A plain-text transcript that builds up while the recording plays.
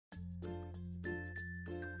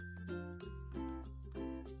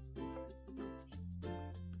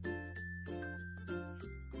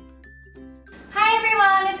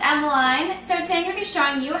Emelyne. So today I'm going to be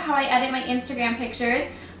showing you how I edit my Instagram pictures.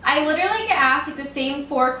 I literally get asked like the same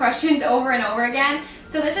 4 questions over and over again.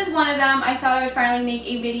 So this is one of them. I thought I would finally make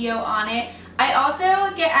a video on it. I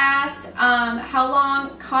also get asked how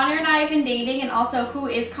long Connor and I have been dating, and also who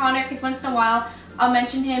is Connor, because once in a while I'll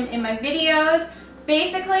mention him in my videos.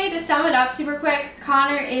 Basically, to sum it up super quick,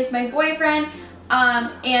 Connor is my boyfriend,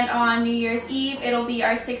 and on New Year's Eve it'll be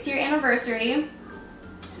our 6-year anniversary.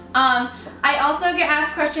 I also get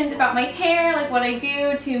asked questions about my hair, like what I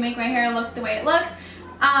do to make my hair look the way it looks.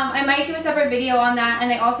 I might do a separate video on that,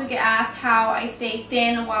 and I also get asked how I stay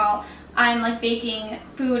thin while I'm like baking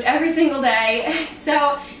food every single day.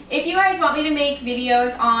 So if you guys want me to make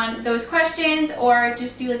videos on those questions or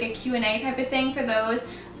just do like a Q&A type of thing for those,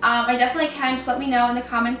 I definitely can. Just let me know in the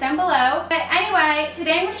comments down below. But anyway,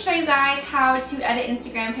 today I'm going to show you guys how to edit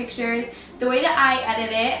Instagram pictures the way that I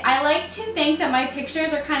edit it. I like to think that my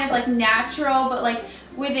pictures are kind of like natural, but like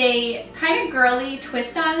with a kind of girly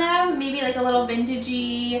twist on them. Maybe like a little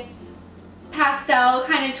vintagey pastel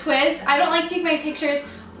kind of twist. I don't like to make my pictures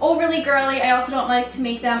overly girly. I also don't like to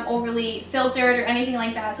make them overly filtered or anything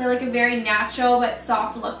like that. So I like a very natural but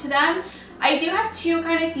soft look to them. I do have 2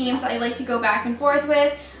 kind of themes I like to go back and forth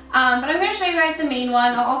with. But I'm going to show you guys the main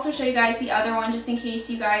one. I'll also show you guys the other one just in case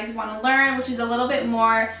you guys want to learn, which is a little bit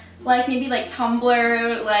more like maybe like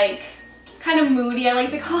Tumblr, like kind of moody I like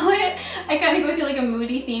to call it. I kind of go through like a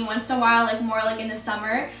moody theme once in a while, like more like in the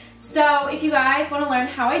summer. So if you guys want to learn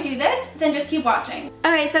how I do this, then just keep watching.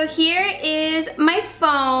 Okay, so here is my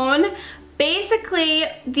phone. Basically,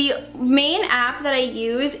 the main app that I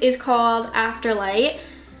use is called Afterlight.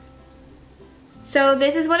 So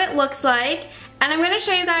this is what it looks like. And I'm going to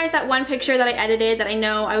show you guys that one picture that I edited that I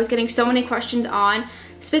know I was getting so many questions on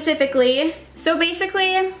specifically. So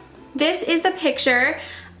basically, this is the picture.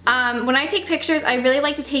 When I take pictures, I really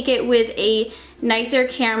like to take it with a nicer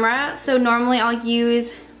camera. So normally I'll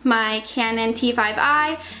use my Canon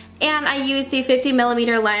T5i, and I use the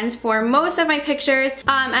 50mm lens for most of my pictures.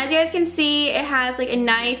 As you guys can see, it has like a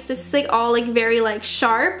nice, this is like all like very like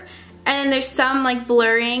sharp, and then there's some like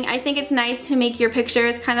blurring. I think it's nice to make your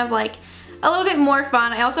pictures kind of like a little bit more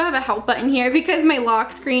fun. I also have a help button here because my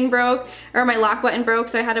lock screen broke, or my lock button broke,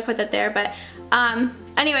 so I had to put that there. But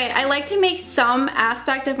anyway, I like to make some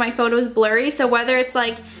aspect of my photos blurry, so whether it's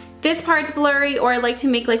like this part's blurry, or I like to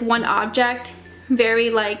make like one object very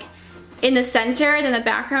like in the center, then the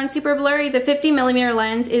background super blurry, the 50mm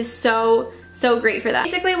lens is so great for that.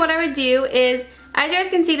 Basically what I would do is, as you guys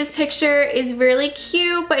can see, this picture is really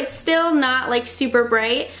cute, but it's still not like super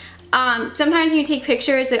bright. Sometimes when you take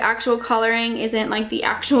pictures, the actual coloring isn't like the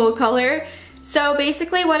actual color. So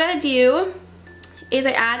basically what I do is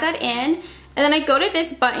I add that in, and then I go to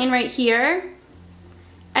this button right here,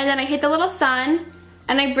 and then I hit the little sun,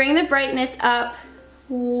 and I bring the brightness up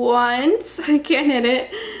once. I can't hit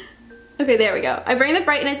it. Okay, there we go. I bring the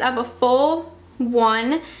brightness up a full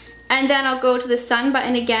 1, and then I'll go to the sun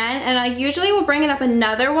button again, and I usually will bring it up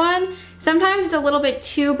another 1. Sometimes it's a little bit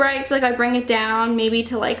too bright, so like I bring it down maybe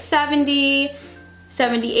to like 70,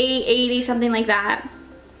 78, 80, something like that.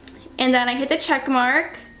 And then I hit the check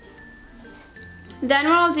mark. Then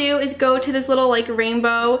what I'll do is go to this little like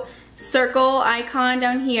rainbow circle icon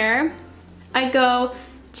down here. I go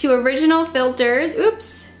to original filters.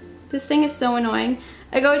 Oops, this thing is so annoying.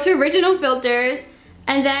 I go to original filters,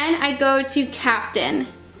 and then I go to captain.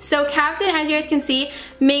 So captain, as you guys can see,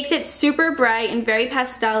 makes it super bright and very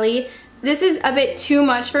pastel-y. This is a bit too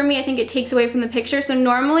much for me. I think it takes away from the picture. So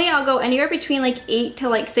normally I'll go anywhere between like 8 to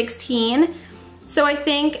like 16. So I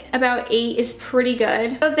think about 8 is pretty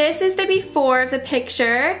good. So this is the before of the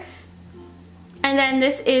picture, and then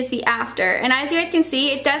this is the after. And as you guys can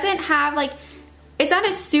see, it doesn't have like, it's not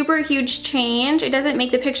a super huge change. It doesn't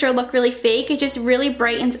make the picture look really fake. It just really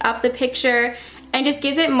brightens up the picture and just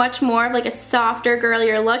gives it much more of like a softer,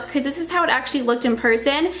 girlier look, because this is how it actually looked in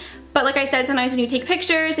person. But like I said, sometimes when you take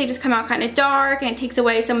pictures, they just come out kind of dark, and it takes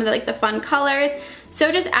away some of the, like the fun colors.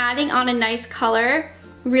 So just adding on a nice color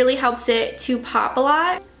really helps it to pop a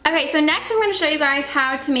lot. Okay, so next I'm going to show you guys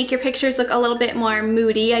how to make your pictures look a little bit more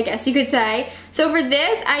moody, I guess you could say. So for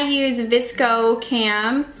this, I use Visco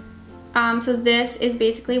Cam. So this is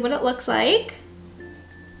basically what it looks like.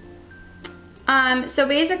 So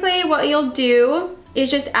basically what you'll do is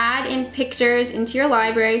just add in pictures into your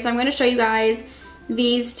library. So I'm going to show you guys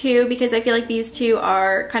these 2 because I feel like these 2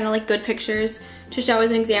 are kind of like good pictures to show as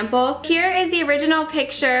an example. Here is the original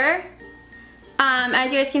picture.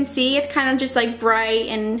 As you guys can see, it's kind of just like bright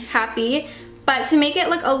and happy. But to make it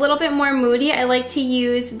look a little bit more moody, I like to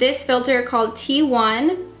use this filter called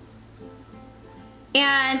T1.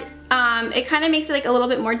 And it kind of makes it like a little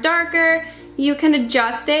bit more darker. You can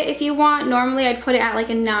adjust it if you want. Normally I'd put it at like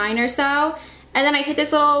a 9 or so. And then I hit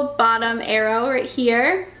this little bottom arrow right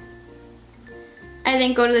here. And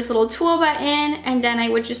then go to this little tool button, and then I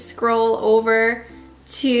would just scroll over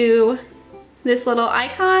to this little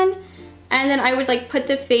icon, and then I would like put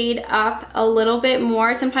the fade up a little bit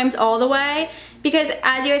more, sometimes all the way, because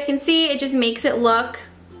as you guys can see, it just makes it look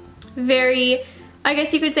very, I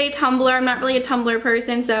guess you could say Tumblr. I'm not really a Tumblr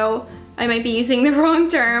person, so I might be using the wrong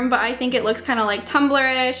term, but I think it looks kind of like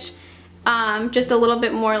Tumblr-ish, just a little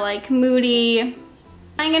bit more like moody.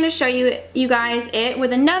 I'm going to show you guys it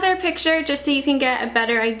with another picture just so you can get a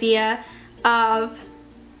better idea of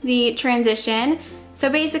the transition. So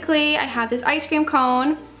basically I have this ice cream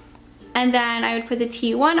cone, and then I would put the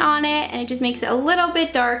T1 on it, and it just makes it a little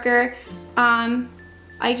bit darker.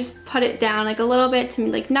 I just put it down like a little bit to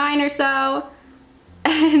like 9 or so,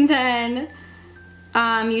 and then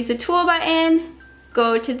use the tool button,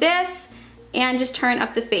 go to this, and just turn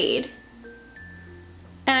up the fade.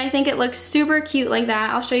 And I think it looks super cute like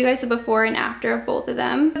that. I'll show you guys the before and after of both of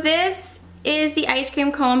them. This is the ice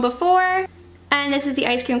cream cone before, and this is the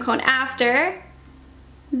ice cream cone after.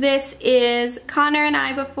 This is Connor and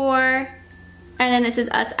I before, and then this is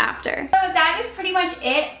us after. So that is pretty much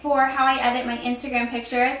it for how I edit my Instagram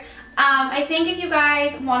pictures. I think if you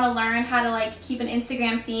guys want to learn how to like keep an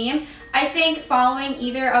Instagram theme, I think following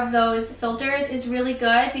either of those filters is really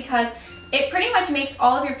good because it pretty much makes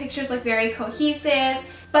all of your pictures look very cohesive.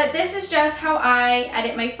 But this is just how I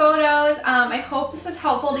edit my photos. I hope this was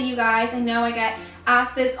helpful to you guys. I know I get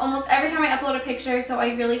asked this almost every time I upload a picture, so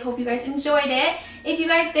I really hope you guys enjoyed it. If you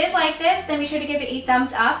guys did like this, then be sure to give it a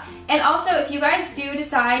thumbs up. And also, if you guys do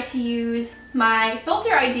decide to use my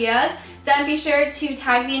filter ideas, then be sure to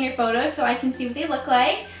tag me in your photos so I can see what they look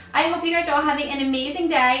like. I hope you guys are all having an amazing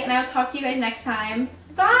day, and I will talk to you guys next time.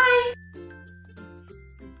 Bye!